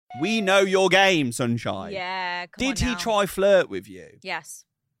We know your game, Sunshine. Yeah, Did he try flirt with you? Yes.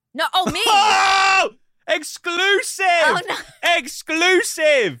 No, me! Oh! Exclusive! Oh, no.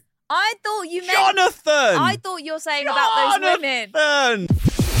 Exclusive! I thought you meant... Jonathan! I thought you were saying about those women. Jonathan!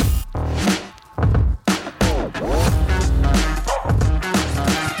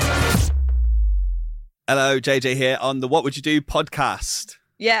 Hello, JJ here on the What Would You Do podcast.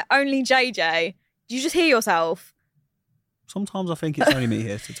 Yeah, only JJ. Did you just hear yourself? Sometimes I think it's only me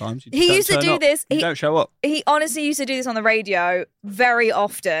here. Sometimes you He used to do this. You don't show up. He honestly used to do this on the radio very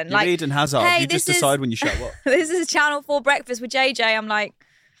often. You're Eden Hazard. Hey, you just decide when you show up. This is Channel 4 Breakfast with JJ. I'm like,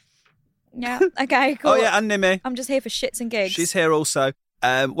 yeah, okay, cool. Oh yeah, and Nimi. I'm just here for shits and gigs. She's here also.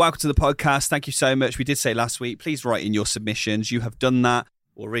 Welcome to the podcast. Thank you so much. We did say last week, please write in your submissions. You have done that.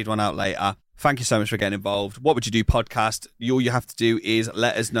 We'll read one out later. Thank you so much for getting involved. What Would You Do podcast? All you have to do is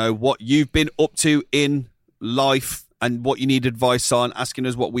let us know what you've been up to in life and what you need advice on, asking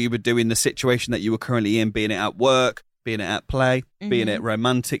us what we would do in the situation that you were currently in, being it at work, being it at play, being it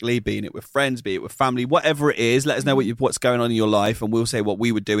romantically, being it with friends, be it with family, whatever it is. Let us know what's going on in your life and we'll say what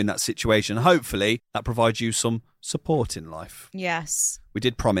we would do in that situation. Hopefully that provides you some support in life. Yes. We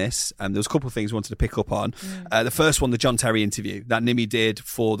did promise, and there was a couple of things we wanted to pick up on. The first one, the John Terry interview that Nimi did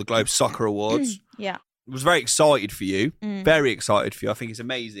for the Globe Soccer Awards. Yeah. Was very excited for you. Very excited for you. I think it's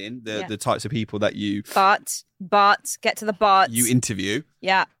amazing, the types of people that you... But, get to the but. You interview.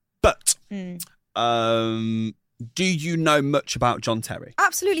 Yeah. But, do you know much about John Terry?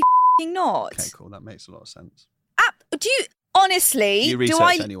 Absolutely not. Okay, cool. That makes a lot of sense. Do you... Honestly, do you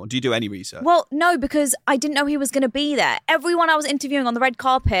research anyone? Do you do any research? Well, no, because I didn't know he was going to be there. Everyone I was interviewing on the red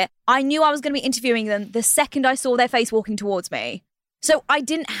carpet, I knew I was going to be interviewing them the second I saw their face walking towards me. So I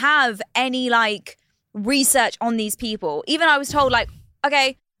didn't have any, research on these people. Even I was told,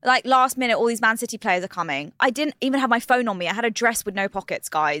 okay, last minute, all these Man City players are coming. I didn't even have my phone on me. I had a dress with no pockets,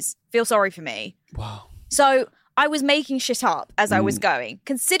 guys. Feel sorry for me. Wow. So I was making shit up as I was going.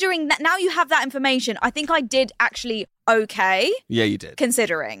 Considering that now you have that information, I think I did actually okay. Yeah, you did.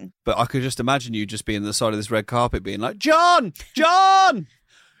 Considering. But I could just imagine you just being on the side of this red carpet being like, John,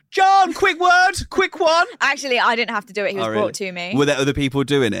 quick word, quick one. Actually, I didn't have to do it. He was brought to me. Were there other people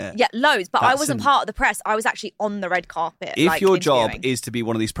doing it? Yeah, loads. But I wasn't part of the press. I was actually on the red carpet. If your job is to be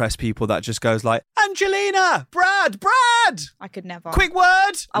one of these press people that just goes like, Angelina, Brad, I could never. Quick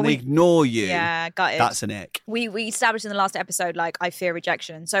word. And they ignore you. Yeah, got it. That's an ick. We established in the last episode, I fear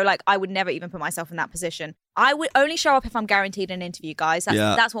rejection. So, I would never even put myself in that position. I would only show up if I'm guaranteed an interview, guys.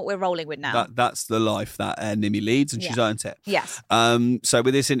 That's what we're rolling with now. That's the life that Nimi leads, and she's earned it. Yes. So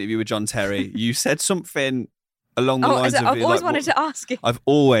with this interview with John Terry, you said something along the lines of... I've always wanted to ask you. I've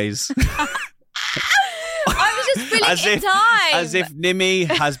always... I was just filling in time. As if Nimi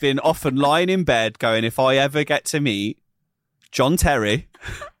has been often lying in bed going, if I ever get to meet John Terry...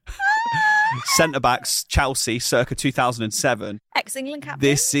 Centre-backs, Chelsea, circa 2007. Ex-England captain.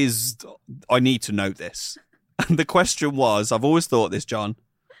 This is... I need to know this. And the question was, I've always thought this, John.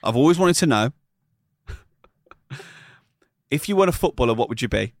 I've always wanted to know. If you were a footballer, what would you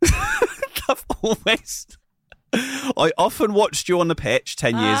be? I often watched you on the pitch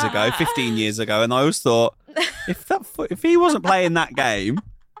 10 years ago, 15 years ago, and I always thought, if he wasn't playing that game...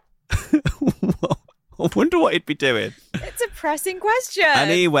 I wonder what he'd be doing. It's a pressing question. And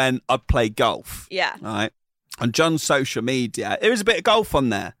he went, I'd play golf. Yeah. Right. On John's social media, there was a bit of golf on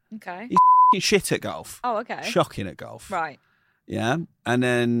there. Okay. He's shit at golf. Oh, okay. Shocking at golf. Right. Yeah. And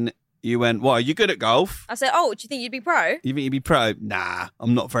then you went, well, are you good at golf? I said, do you think you'd be pro? You think you'd be pro? Nah,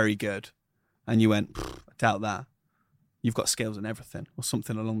 I'm not very good. And you went, I doubt that. You've got skills and everything, or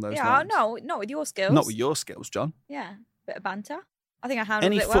something along those lines. Yeah, no, not with your skills. Not with your skills, John. Yeah. Bit of banter. I think I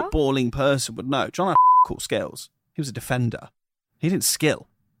handled it well. Any footballing person would know. John had cool skills. He was a defender. He didn't skill.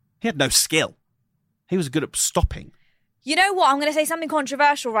 He had no skill. He was good at stopping. You know what? I'm going to say something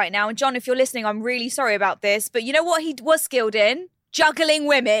controversial right now. And John, if you're listening, I'm really sorry about this. But you know what he was skilled in? Juggling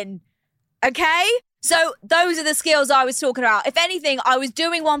women. Okay? So those are the skills I was talking about. If anything, I was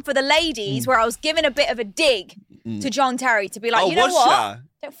doing one for the ladies where I was giving a bit of a dig to John Terry to be like, you know what? Ya?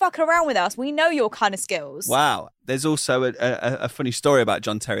 Don't fuck around with us. We know your kind of skills. Wow. There's also a funny story about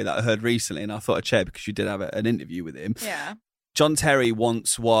John Terry that I heard recently, and I thought I'd share because you did have an interview with him. Yeah. John Terry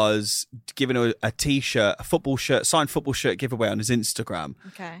once was given a T-shirt, a football shirt, signed football shirt giveaway on his Instagram.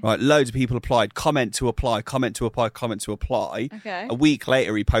 Okay. Right, loads of people applied. Comment to apply, comment to apply, comment to apply. Okay. A week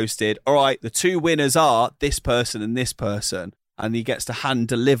later, he posted, all right, the two winners are this person and this person. And he gets to hand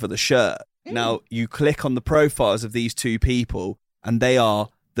deliver the shirt. Now, you click on the profiles of these two people, and they are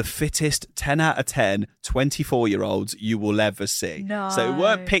the fittest 10 out of 10 24-year-olds you will ever see. No. So it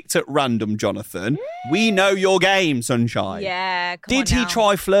weren't picked at random, Jonathan. We know your game, Sunshine. Yeah, come Did on he now.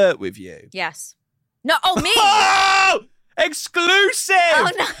 try flirt with you? Yes. No, me! Oh! Exclusive!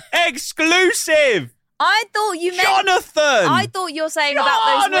 Oh, no. Exclusive! I thought you meant... Jonathan! I thought you were saying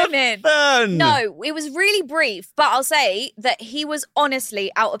about those women. Jonathan! No, it was really brief, but I'll say that he was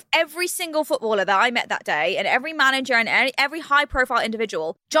honestly, out of every single footballer that I met that day and every manager and every high-profile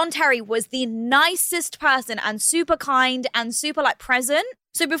individual, John Terry was the nicest person and super kind and super, present.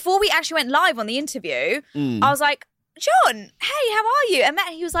 So before we actually went live on the interview, I was like, John, hey, how are you? And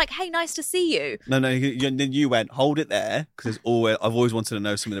he was like, hey, nice to see you. No, then you went, hold it there, because I've always wanted to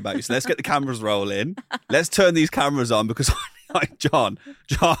know something about you. So let's get the cameras rolling. Let's turn these cameras on, because I'm like, John,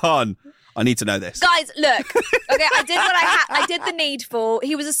 I need to know this. Guys, look, okay, I did what I had. I did the needful.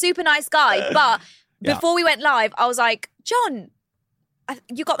 He was a super nice guy, but before we went live, I was like, John,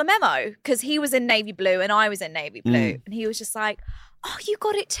 you got the memo? Because he was in navy blue and I was in navy blue. And he was just like, oh, you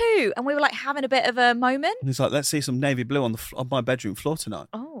got it too. And we were having a bit of a moment. He's like, let's see some navy blue on my bedroom floor tonight.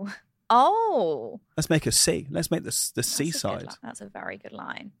 Oh. Let's make a sea. Let's make the seaside. That's a very good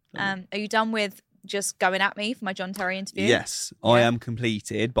line. Are you done with just going at me for my John Terry interview? Yes, I am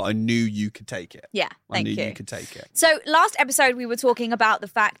completed, but I knew you could take it. Yeah, thank you. I knew you could take it. So last episode, we were talking about the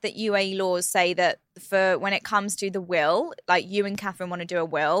fact that UAE laws say that for when it comes to the will, you and Catherine want to do a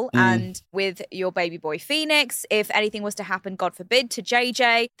will, and with your baby boy Phoenix, if anything was to happen, God forbid, to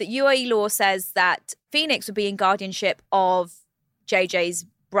JJ, that UAE law says that Phoenix would be in guardianship of JJ's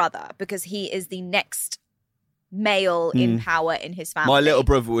brother because he is the next male in power in his family. My little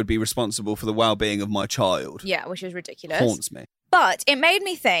brother would be responsible for the well-being of my child. Yeah, which is ridiculous. Haunts me. But it made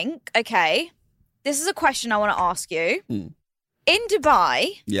me think, okay, this is a question I want to ask you. In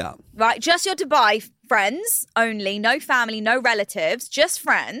Dubai, right, just your Dubai friends only, no family, no relatives, just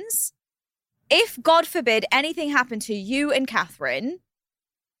friends. If, God forbid, anything happened to you and Catherine,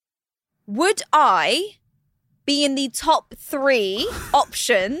 would I be in the top 3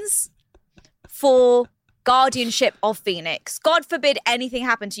 options for guardianship of Phoenix? God forbid anything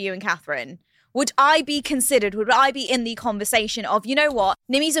happened to you and Catherine. Would I be considered? Would I be in the conversation of, you know what?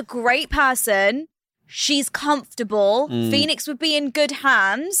 Nimi's a great person. She's comfortable. Phoenix would be in good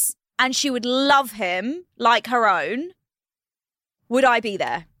hands and she would love him like her own. Would I be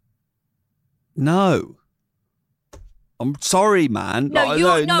there? No. I'm sorry, man. I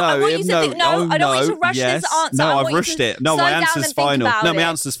don't want you to rush this answer. No, I've rushed it. No, my answer's final. No, my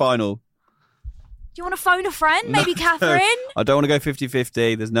answer's final. Do you want to phone a friend? Maybe Catherine? I don't want to go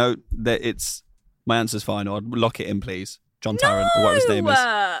 50-50. It's my answer's final. I'd lock it in, please. John Tarrant, or what his name is.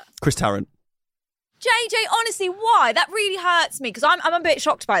 Chris Tarrant. JJ, honestly, why? That really hurts me because I'm a bit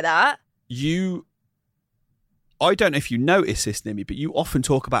shocked by that. I don't know if you notice this, Nimi, but you often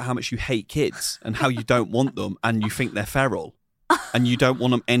talk about how much you hate kids and how you don't want them and you think they're feral and you don't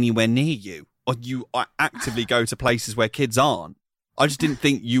want them anywhere near you, or you actively go to places where kids aren't. I just didn't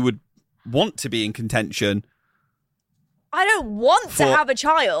think you would want to be in contention. I don't want to have a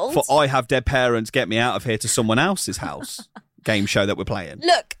child. For I have dead parents, get me out of here to someone else's house game show that we're playing.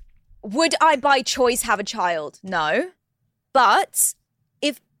 Look, would I by choice have a child? No. But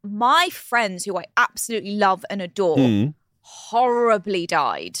if my friends who I absolutely love and adore horribly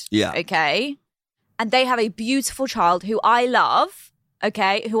died, okay, and they have a beautiful child who I love,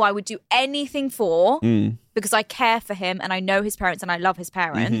 okay, who I would do anything for because I care for him and I know his parents and I love his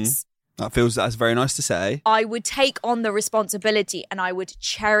parents. That's very nice to say. I would take on the responsibility and I would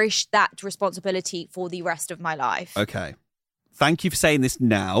cherish that responsibility for the rest of my life. Okay. Thank you for saying this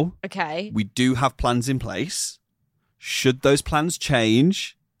now. Okay. We do have plans in place. Should those plans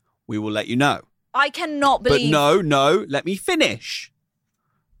change, we will let you know. I cannot believe... But no, let me finish.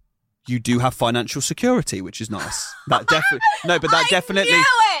 You do have financial security, which is nice. That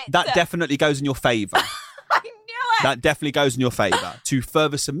definitely goes in your favour. That definitely goes in your favour. To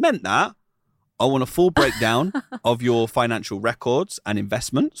further cement that, I want a full breakdown of your financial records and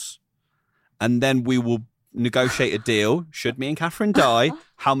investments. And then we will negotiate a deal. Should me and Catherine die,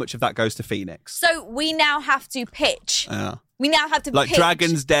 how much of that goes to Phoenix? So we now have to pitch. We now have to pitch.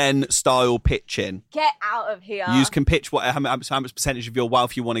 Dragon's Den style pitching. Get out of here. You can pitch how much percentage of your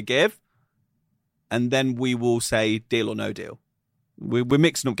wealth you want to give. And then we will say deal or no deal. We're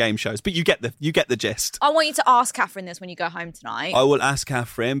mixing up game shows, but you get the gist. I want you to ask Catherine this when you go home tonight. I will ask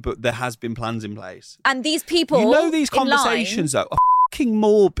Catherine, but there has been plans in place. And these people, you know, these conversations though are fucking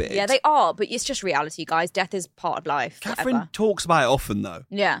morbid. Yeah, they are, but it's just reality, guys. Death is part of life. Catherine talks about it often, though.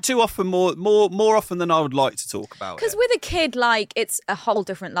 Yeah, too often, more often than I would like to talk about. Because with a kid, it's a whole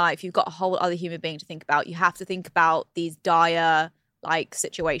different life. You've got a whole other human being to think about. You have to think about these dire like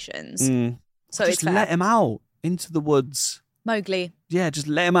situations. So just it's fair. let him out into the woods. Mowgli. Yeah, just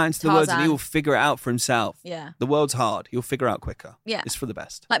let him out into the woods and Tarzan. he will figure it out for himself. Yeah. The world's hard. He'll figure out quicker. Yeah. It's for the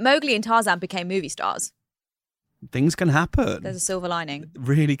best. Like Mowgli and Tarzan became movie stars. Things can happen. There's a silver lining. It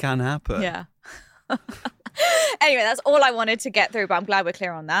really can happen. Yeah. Anyway, that's all I wanted to get through, but I'm glad we're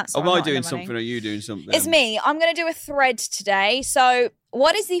clear on that. So Am I'm I not in doing the running. something or are you doing something? It's me. I'm going to do a thread today. So,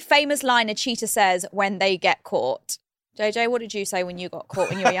 what is the famous line a cheetah says when they get caught? JJ, what did you say when you got caught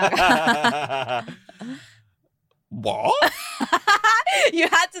when you were younger? What? You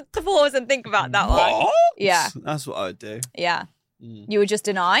had to pause and think about that one. What? Yeah. That's what I would do. Yeah. You would just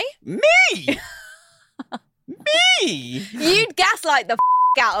deny? Me? Me? You'd gaslight the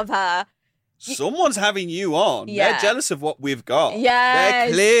out of her. Someone's having you on. Yeah. They're jealous of what we've got. Yes.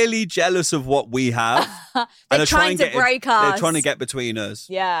 They're clearly jealous of what we have. They're trying to break us. They're trying to get between us.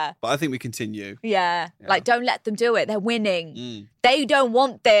 Yeah. But I think we continue. Yeah. Yeah. Like, don't let them do it. They're winning. Mm. They don't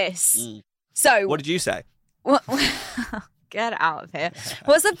want this. Mm. So, What did you say? get out of here.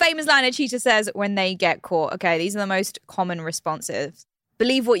 What's the famous line a cheetah says when they get caught? Okay, these are the most common responses.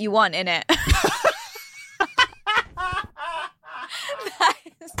 Believe what you want, innit?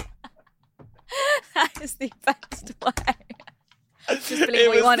 That is the best way. Just believe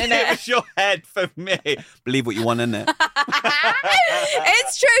what you want, It innit? was your head for me. Believe what you want, innit?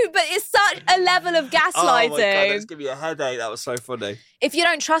 It's true, but it's such a level of gaslighting. Oh my God, that's giving me a headache. That was so funny. If you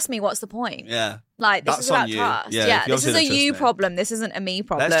don't trust me, what's the point? Yeah. Like, this That's is about on you. trust. Yeah, if you this is obviously a don't you trust me. problem. This isn't a me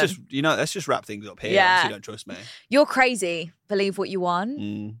problem. Let's just wrap things up here. Yeah. Obviously, you don't trust me. You're crazy. Believe what you want.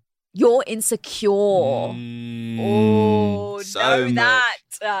 Mm. You're insecure. Oh, So know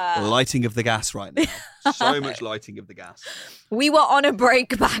much that. lighting of the gas right now. So much lighting of the gas. We were on a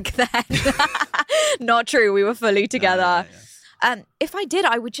break back then. Not true. We were fully together. Yeah. If I did,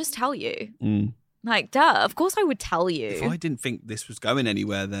 I would just tell you. Mm. Like, duh. Of course I would tell you. If I didn't think this was going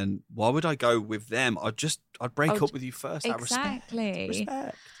anywhere, then why would I go with them? I'd break up with you first. Out of Exactly.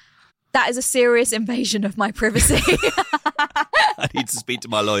 respect. That is a serious invasion of my privacy. I need to speak to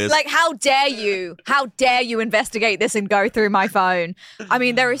my lawyers. Like, how dare you? How dare you investigate this and go through my phone? I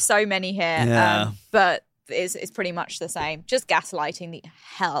mean, there are so many here, Yeah. but it's pretty much the same. Just gaslighting the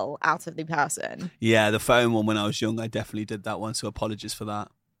hell out of the person. Yeah, the phone one when I was young, I definitely did that one. So apologies for that.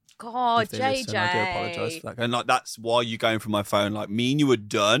 God, If they JJ. listen, I do apologise for that. And like, that's why you're going through my phone. Like, me and you are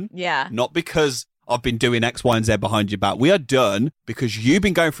done. Yeah. Not because I've been doing X, Y, and Z behind your back. We are done because you've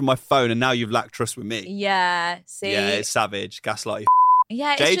been going through my phone and now you've lacked trust with me. Yeah. See. Yeah, it's savage. Gaslight.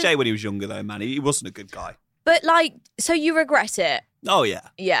 Yeah. It's JJ, just- when he was younger, though, man, he wasn't a good guy. but like, so you regret it? Oh, yeah.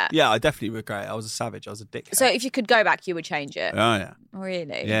 Yeah. Yeah, I definitely regret it. I was a savage. I was a dickhead. So if you could go back, you would change it. Oh, yeah.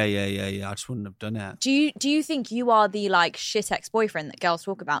 Really? Yeah. I just wouldn't have done it. Do you think you are the like shit ex-boyfriend that girls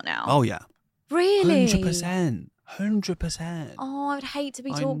talk about now? Oh, yeah. Really? 100%. Oh, I would hate to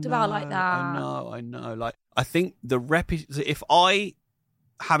be I talked about like know, that. I know. Like, I think if I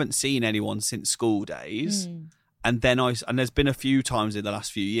haven't seen anyone since school days, and then and there's been a few times in the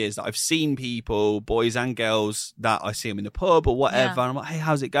last few years that I've seen people, boys and girls, that I see them in the pub or whatever, Yeah. and I'm like, hey,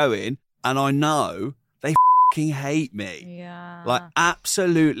 how's it going? And I know they fucking hate me. Yeah. Like,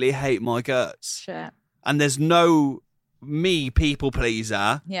 absolutely hate my guts. shit. And there's no me people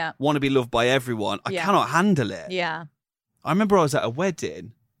pleaser, Yeah. want to be loved by everyone. I Yeah. cannot handle it. Yeah. I remember I was at a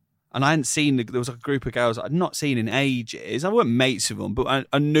wedding and I hadn't seen, there was like a group of girls I'd not seen in ages. I weren't mates with them, but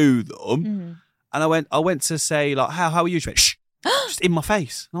I knew them. Mhm. And I went to say, like, how are you? She went, shh, just in my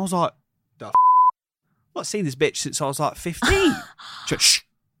face. And I was like, the I've not seen this bitch since I was like 15. She went, shh,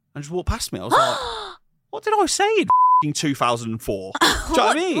 and just walked past me. I was like, what did I say in 2004? Do you know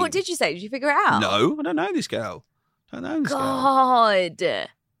what I mean? What did you say? Did you figure it out? No, I don't know this girl. Don't know this girl. God.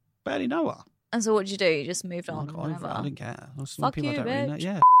 Barely know her. And so what did you do? You just moved on. I whatever. didn't care. There's some Fuck people you, I don't really know.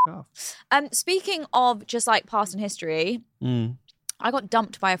 bitch. Yeah, off. Speaking of just like past and history, Mm. I got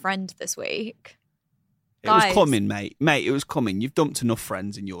dumped by a friend this week. It was Guys. coming, mate. Mate, it was coming. You've dumped enough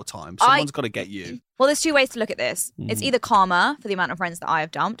friends in your time. Someone's got to get you. Well, there's two ways to look at this. Mm. It's either karma for the amount of friends that I have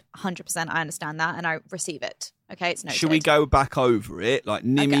dumped. 100%, I understand that, and I receive it. Okay, it's noted. Should we go back over it? Like,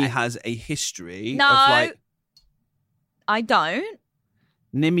 Nimi Okay. has a history No, of like I don't.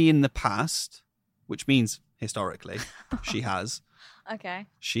 Nimi in the past, which means historically,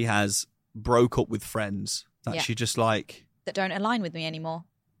 she has broke up with friends that Yeah. she just like, That don't align with me anymore.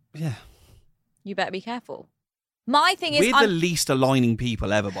 yeah. You better be careful. My thing is, We're the I'm least aligning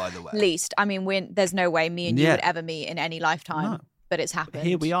people ever, by the way. least. I mean, there's no way me and you Yeah. would ever meet in any lifetime, No. but it's happened.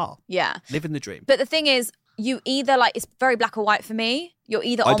 Here we are, Yeah. living the dream. But the thing is, you either like, it's very black or white for me. You're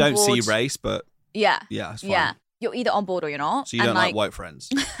either I on don't board. see race, but Yeah. yeah, it's fine. Yeah. You're either on board or you're not. So you don't like white friends?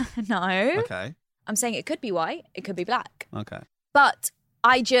 No. Okay. I'm saying it could be white. It could be black. Okay. But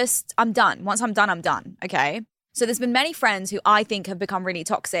I'm done. Once I'm done, I'm done. Okay. So there's been many friends who I think have become really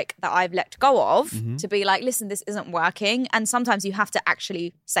toxic that I've let go of to be like, listen, this isn't working. And sometimes you have to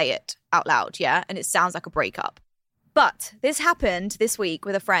actually say it out loud. Yeah. And it sounds like a breakup. But this happened this week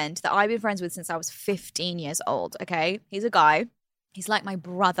with a friend that I've been friends with since I was 15 years old. Okay. He's a guy. He's like my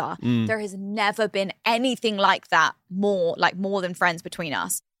brother. There has never been anything like that more than friends between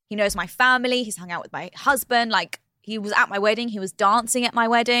us. He knows my family. He's hung out with my husband. Like, he was at my wedding. He was dancing at my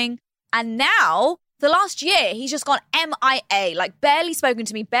wedding. And now, the last year, he's just gone MIA, like barely spoken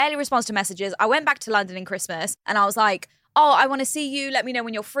to me, barely responds to messages. I went back to London in Christmas and I was like, oh, I want to see you. Let me know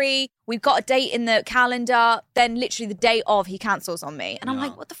when you're free. We've got a date in the calendar. Then literally the day of, he cancels on me. And I'm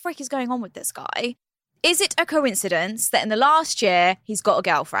like, what the frick is going on with this guy? Is it a coincidence that in the last year, he's got a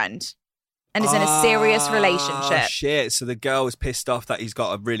girlfriend and is in a serious relationship? Shit. So the girl was pissed off that he's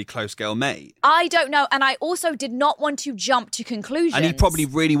got a really close girl mate. I don't know. And I also did not want to jump to conclusions. And he probably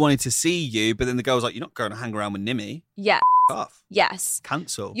really wanted to see you, but then the girl was like, you're not going to hang around with Nimmy. Yeah. Off. Yes.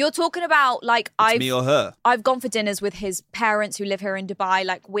 Cancel. You're talking about like me or her. I've gone for dinners with his parents who live here in Dubai.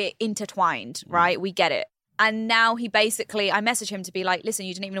 Like, we're intertwined, right? We get it. And now I messaged him to be like, listen,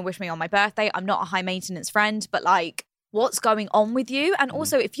 you didn't even wish me on my birthday. I'm not a high maintenance friend, but like, what's going on with you? And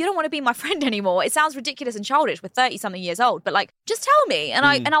also, if you don't want to be my friend anymore, it sounds ridiculous and childish. We're 30 something years old, but like, just tell me and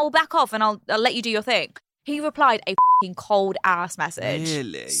I will back off and I'll let you do your thing. He replied a fucking cold ass message.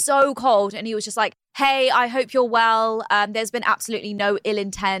 Really? So cold. And he was just like, hey, I hope you're well. There's been absolutely no ill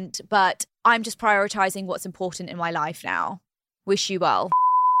intent, but I'm just prioritizing what's important in my life now. Wish you well.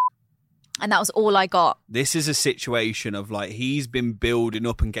 And that was all I got. This is a situation of like, he's been building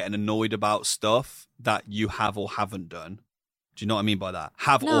up and getting annoyed about stuff that you have or haven't done. Do you know what I mean by that?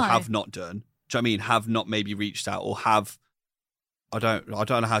 Have or have not done. Do you know what I mean? Have not maybe reached out or have... I don't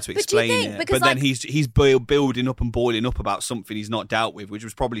know how to explain it. Because but then he's building up and boiling up about something he's not dealt with, which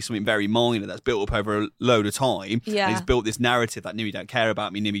was probably something very minor that's built up over a load of time. Yeah. And he's built this narrative that Nimmy don't care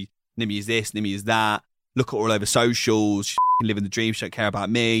about me. Nimmy is this, Nimmy is that. Look at her all over socials. She's living the dream. She don't care about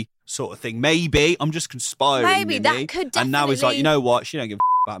me, sort of thing. Maybe I'm just conspiring. Maybe Nimmy. that could definitely. And now he's like, you know what? She don't give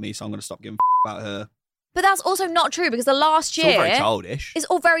a about me, so I'm going to stop giving about her. But that's also not true because the last year... It's all very childish. It's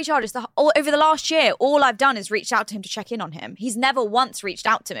all very childish. Over the last year, all I've done is reached out to him to check in on him. He's never once reached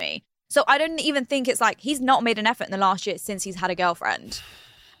out to me. So I don't even think it's like he's not made an effort in the last year since he's had a girlfriend.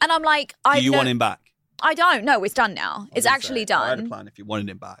 And I'm like... Do you want him back? I don't. No, it's done now. It's actually done. I had a plan if you wanted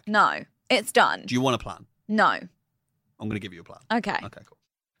him back. No, it's done. Do you want a plan? No. I'm going to give you a plan. Okay. Okay, cool.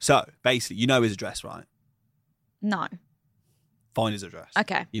 So, basically, you know his address, right? No. Find his address.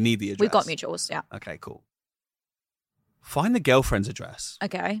 Okay. You need the address. We've got mutuals, yeah. Okay, cool. Find the girlfriend's address.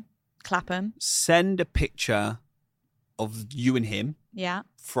 Okay. Clapham. Send a picture of you and him. Yeah.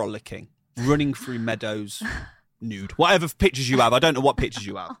 Frolicking. Running through meadows. Nude. Whatever pictures you have. I don't know what pictures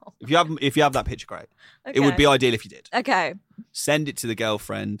you have. If you have that picture, great. Okay. It would be ideal if you did. Okay. Send it to the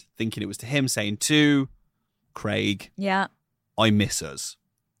girlfriend, thinking it was to him, saying to Craig, yeah, I miss us.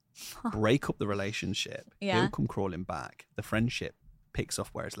 Break up the relationship. Yeah. He'll come crawling back. The friendship picks off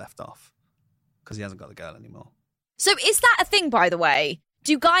where it's left off because he hasn't got the girl anymore. So is that a thing, by the way?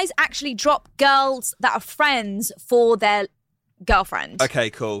 Do guys actually drop girls that are friends for their girlfriend? Okay,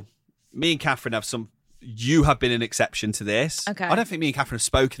 cool. Me and Catherine have some... You have been an exception to this. Okay. I don't think me and Catherine have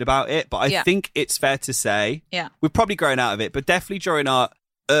spoken about it, but I think it's fair to say we've probably grown out of it, but definitely during our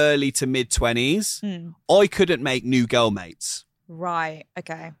early to mid-20s, I couldn't make new girl mates. Right,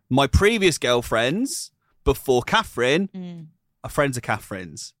 okay. My previous girlfriends, before Catherine, are friends of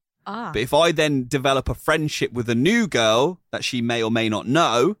Catherine's. Ah. But if I then develop a friendship with a new girl that she may or may not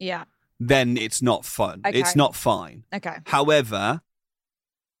know, then it's not fun. Okay. It's not fine. Okay. However,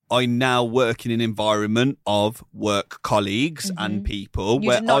 I now work in an environment of work colleagues and people You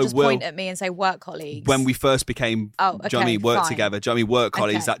where did not I just will point at me and say work colleagues. when we first became, okay, do you know what I mean, work fine. together, do you know what I mean, work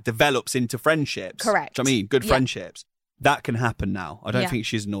colleagues, that develops into friendships. Correct. Do you know what I mean? Good friendships. That can happen now. I don't think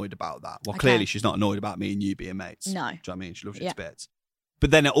she's annoyed about that. Well, Okay. clearly she's not annoyed about me and you being mates. No. Do you know what I mean? She loves you to bits. But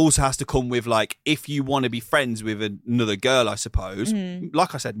then it also has to come with, like, if you want to be friends with another girl, I suppose.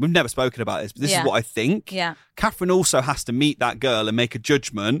 Like I said, we've never spoken about this, but this is what I think. Yeah. Catherine also has to meet that girl and make a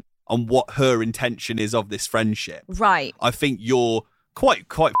judgment on what her intention is of this friendship. Right. I think your quite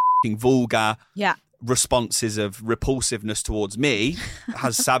f***ing vulgar responses of repulsiveness towards me,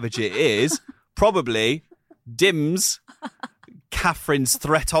 as savage it is, probably dims Catherine's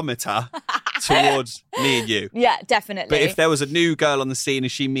threatometer towards me and you. Yeah, definitely. But if there was a new girl on the scene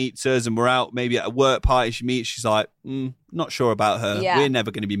and she meets us and we're out maybe at a work party, she's like, not sure about her. Yeah. We're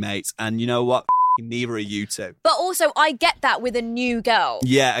never going to be mates. And you know what? neither are you two. But also, I get that with a new girl.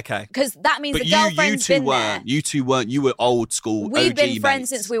 Yeah, okay. Because that means But the you girlfriend's two been weren't. there. You two weren't. You were old school. We've OG been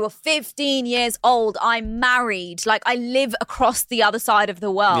friends mates. since we were 15 years old. I'm married. Like, I live across the other side of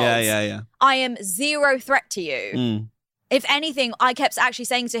the world. Yeah. I am zero threat to you. Mm. If anything, I kept actually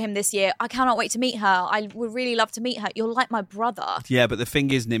saying to him this year, I cannot wait to meet her. I would really love to meet her. You're like my brother. Yeah, but the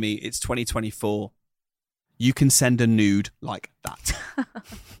thing is, Nimi, it's 2024. You can send a nude like that.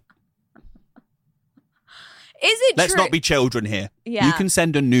 Is it Let's true? not be children here. Yeah. You can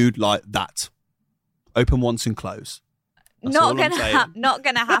send a nude like that. Open once and close. That's all I'm saying. Not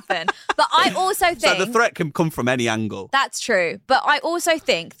gonna happen. But I also think So the threat can come from any angle. that's true. But I also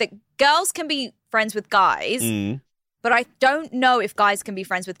think that girls can be friends with guys, but I don't know if guys can be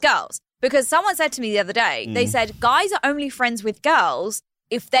friends with girls. Because someone said to me the other day, they said guys are only friends with girls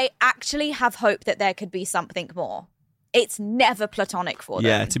if they actually have hope that there could be something more. It's never platonic for them.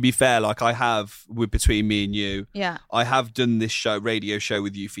 Yeah, to be fair, like I have between me and you, Yeah. I have done this radio show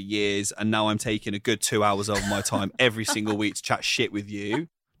with you for years, and now I'm taking a good 2 hours of my time every single week to chat shit with you,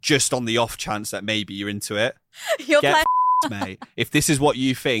 just on the off chance that maybe you're into it. You're Get mate. If this is what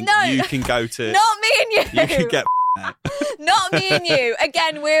you think, No. you can go to... Not me and you. You can get mate. Not me and you.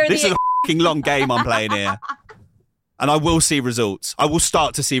 Again, we're This the... is a fucking long game I'm playing here. And I will see results. I will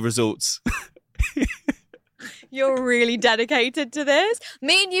start to see results. You're really dedicated to this.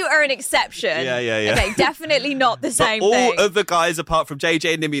 Me and you are an exception. Yeah. Okay, definitely not the But same all thing. of the guys, apart from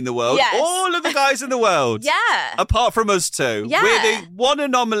JJ and Nimi in the world, Yes. all of the guys in the world, Yeah. apart from us two, Yeah. we're the one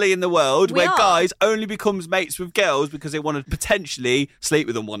anomaly in the world We where are. guys only becomes mates with girls because they want to potentially sleep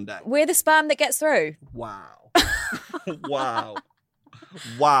with them one day. We're the sperm that gets through. Wow.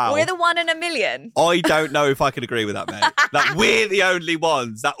 Wow. We're the 1 in a million. I don't know if I could agree with that, mate. That we're the only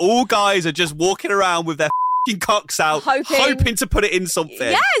ones. That all guys are just walking around with their fucking cocks out, hoping to put it in something.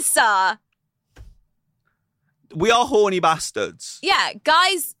 Yes. We are horny bastards. Yeah,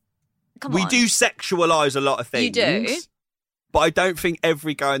 guys, come We on. do sexualise a lot of things. You do. But I don't think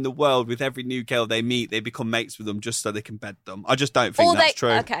every guy in the world, with every new girl they meet, they become mates with them just so they can bed them. I just don't think that's true.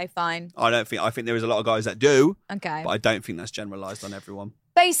 Okay, fine. I think there is a lot of guys that do, Okay. but I don't think that's generalised on everyone.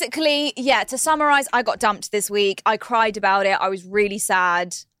 Basically, yeah, to summarize, I got dumped this week. I cried about it. I was really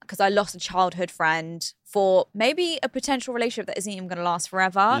sad because I lost a childhood friend for maybe a potential relationship that isn't even going to last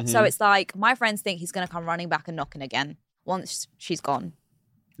forever. Mm-hmm. So it's like my friends think he's going to come running back and knocking again once she's gone.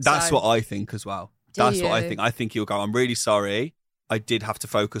 That's So- what I think as well. Do That's what I you? think. I think he'll go, I'm really sorry. I did have to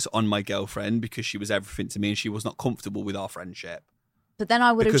focus on my girlfriend because she was everything to me and she was not comfortable with our friendship. But then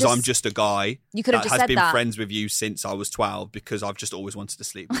I would have Because just... I'm just a guy You could have that just has said been that. friends with you since I was 12 because I've just always wanted to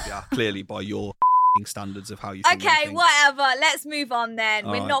sleep with you. Clearly by your standards of how you think. Okay, whatever. Let's move on then.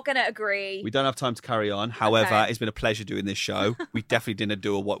 All We're right. not going to agree. We don't have time to carry on. However, Okay. it's been a pleasure doing this show. We definitely didn't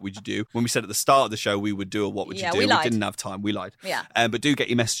do a what would you do. When we said at the start of the show we would do a what would you Yeah, do, we lied. didn't have time. We lied. Yeah. But do get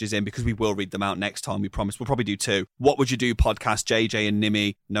your messages in because we will read them out next time. We promise. We'll probably do 2. What would you do podcast, JJ and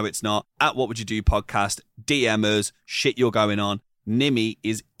Nimi. No, it's not. At what would you do podcast, DM us, shit you're going on. Nimi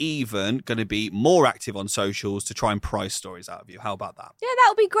is even going to be more active on socials to try and prize stories out of you. How about that? Yeah, that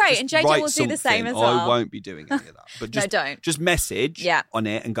would be great. Just And JJ write will do the same something. as well. I won't be doing any of that. But just, don't. Just message Yeah. on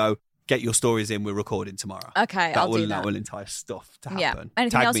it and go, get your stories in. We're recording tomorrow. Okay, I'll do that. That will entice stuff to Yeah. happen.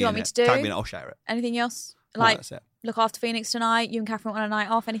 Anything Tag else you in want me it. to do? Tag me in it. I'll share it. Anything else? No, Like, that's it. look after Phoenix tonight. You and Catherine want a night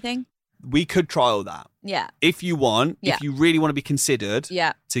off? Anything? We could trial that. Yeah. If you want, Yeah. if you really want to be considered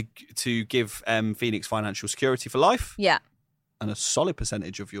Yeah. to give Phoenix financial security for life Yeah. and a solid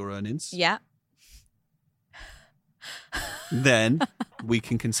percentage of your earnings, Yeah. then we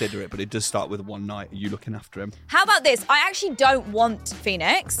can consider it. But it does start with one night. Are you looking after him? How about this? I actually don't want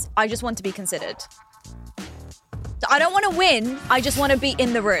Phoenix. I just want to be considered. I don't want to win. I just want to be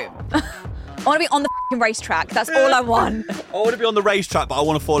in the room. I want to be on the f***ing racetrack. That's all I want. I want to be on the racetrack, but I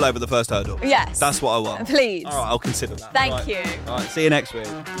want to fall over the first hurdle. Yes. That's what I want. Please. All right, I'll consider that. Thank All right. you. All right, see you next week.